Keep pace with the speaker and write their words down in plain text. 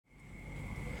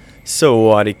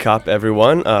Sawadee Cop,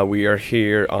 everyone. We are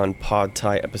here on Pod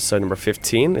Thai episode number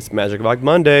 15. It's Magic Mike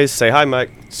Mondays. Say hi, Mike.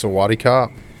 Sawadee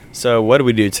Cop. So what do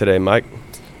we do today, Mike?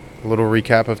 A little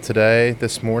recap of today.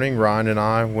 This morning, Ryan and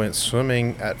I went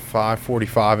swimming at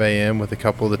 5:45 a.m. with a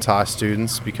couple of the Thai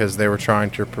students because they were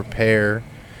trying to prepare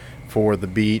for the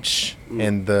beach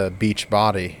and the beach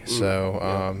body.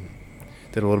 So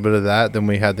did a little bit of that. Then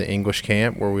we had the English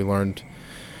camp where we learned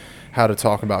how to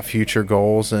talk about future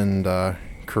goals and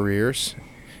careers.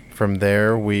 From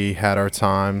there, we had our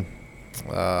time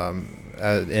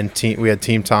we had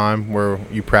team time where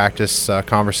you practice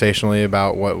conversationally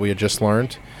about what we had just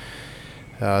learned.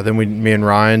 Then me and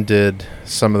Ryan did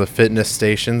some of the fitness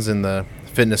stations in the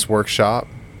fitness workshop,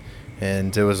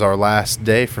 and it was our last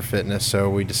day for fitness, so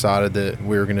we decided that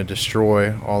we were going to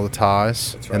destroy all the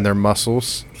Thais and their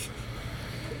muscles.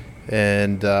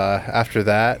 And after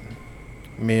that,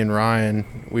 me and Ryan,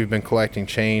 we've been collecting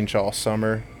change all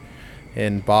summer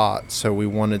in baht, so we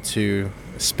wanted to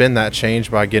spend that change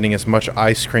by getting as much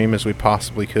ice cream as we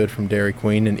possibly could from Dairy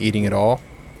Queen and eating it all.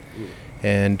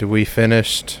 And we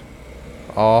finished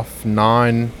off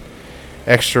 9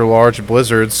 extra large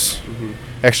blizzards.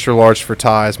 Extra large for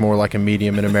Thai is more like a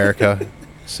medium in America,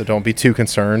 so don't be too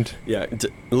concerned. Yeah,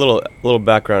 a little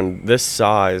background. This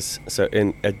size, so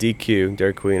at DQ,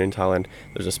 Dairy Queen in Thailand,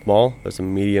 there's a small, there's a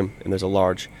medium, and there's a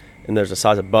large, and there's a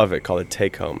size above it called a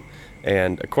take-home.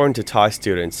 And according to Thai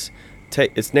students,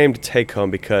 it's named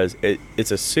take-home because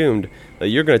it's assumed that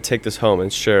you're going to take this home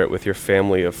and share it with your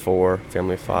family of 4,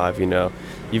 family of 5. You know,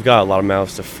 you've got a lot of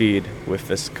mouths to feed with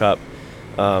this cup.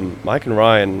 Mike and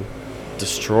Ryan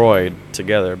destroyed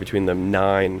together between them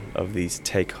 9 of these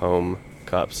take-home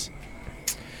cups.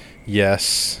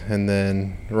 Yes, and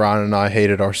then Ryan and I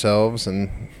hated ourselves and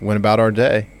went about our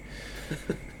day.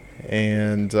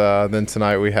 And then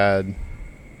tonight we had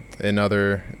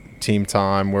another team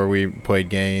time where we played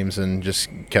games and just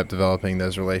kept developing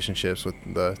those relationships with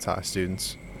the Thai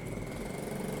students.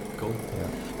 Cool.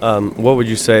 Yeah. What would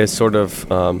you say has sort of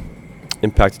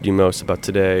impacted you most about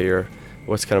today, or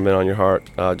what's kind of been on your heart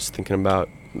just thinking about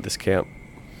this camp?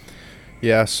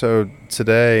 Yeah, so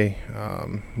today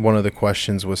one of the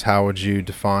questions was, how would you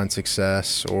define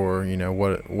success, or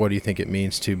what do you think it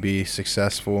means to be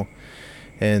successful?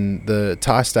 And the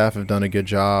Thai staff have done a good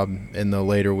job in the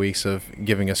later weeks of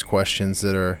giving us questions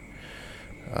that are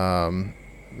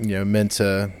meant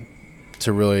to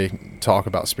really talk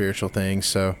about spiritual things.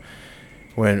 So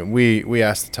when we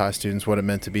asked the Thai students what it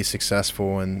meant to be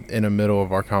successful, and in the middle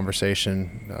of our conversation,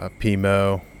 P.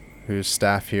 Mo, who's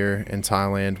staff here in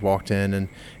Thailand, walked in, and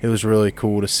it was really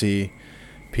cool to see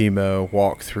P. Mo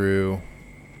walk through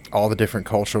all the different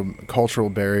cultural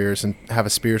barriers and have a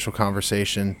spiritual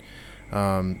conversation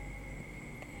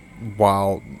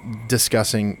while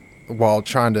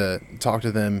trying to talk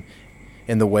to them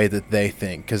in the way that they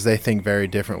think, because they think very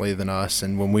differently than us.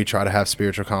 And when we try to have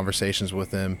spiritual conversations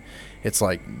with them, it's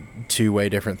like 2-way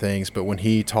different things. But when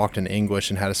he talked in English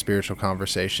and had a spiritual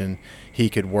conversation, he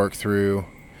could work through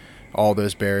all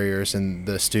those barriers, and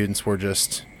the students were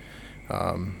just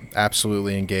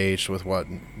absolutely engaged with what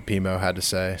Pimo had to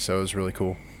say. So it was really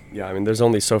cool. Yeah, I mean, there's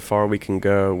only so far we can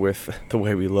go with the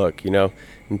way we look, And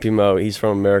Pimo, he's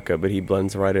from America, but he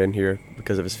blends right in here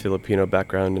because of his Filipino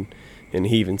background, and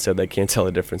he even said they can't tell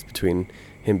the difference between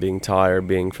him being Thai or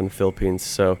being from the Philippines.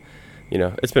 So,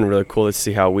 it's been really cool to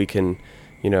see how we can,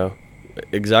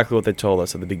 exactly what they told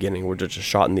us at the beginning. We're just a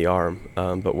shot in the arm,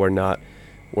 but we're not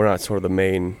sort of the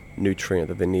main nutrient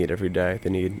that they need every day. They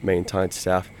need main Thai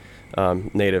staff,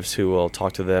 natives who will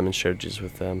talk to them and share Jesus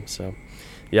with them. So,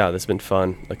 yeah, this has been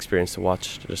fun experience to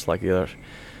watch, just like the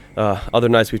other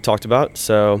nights we've talked about.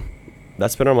 So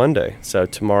that's been our Monday. So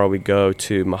tomorrow we go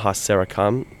to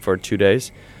Mahasarakam for 2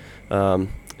 days.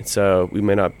 So we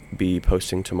may not be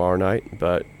posting tomorrow night,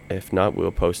 but if not,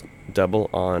 we'll post double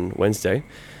on Wednesday.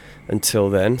 Until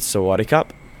then, Sawadee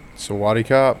Cop. Sawadee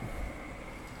Cop.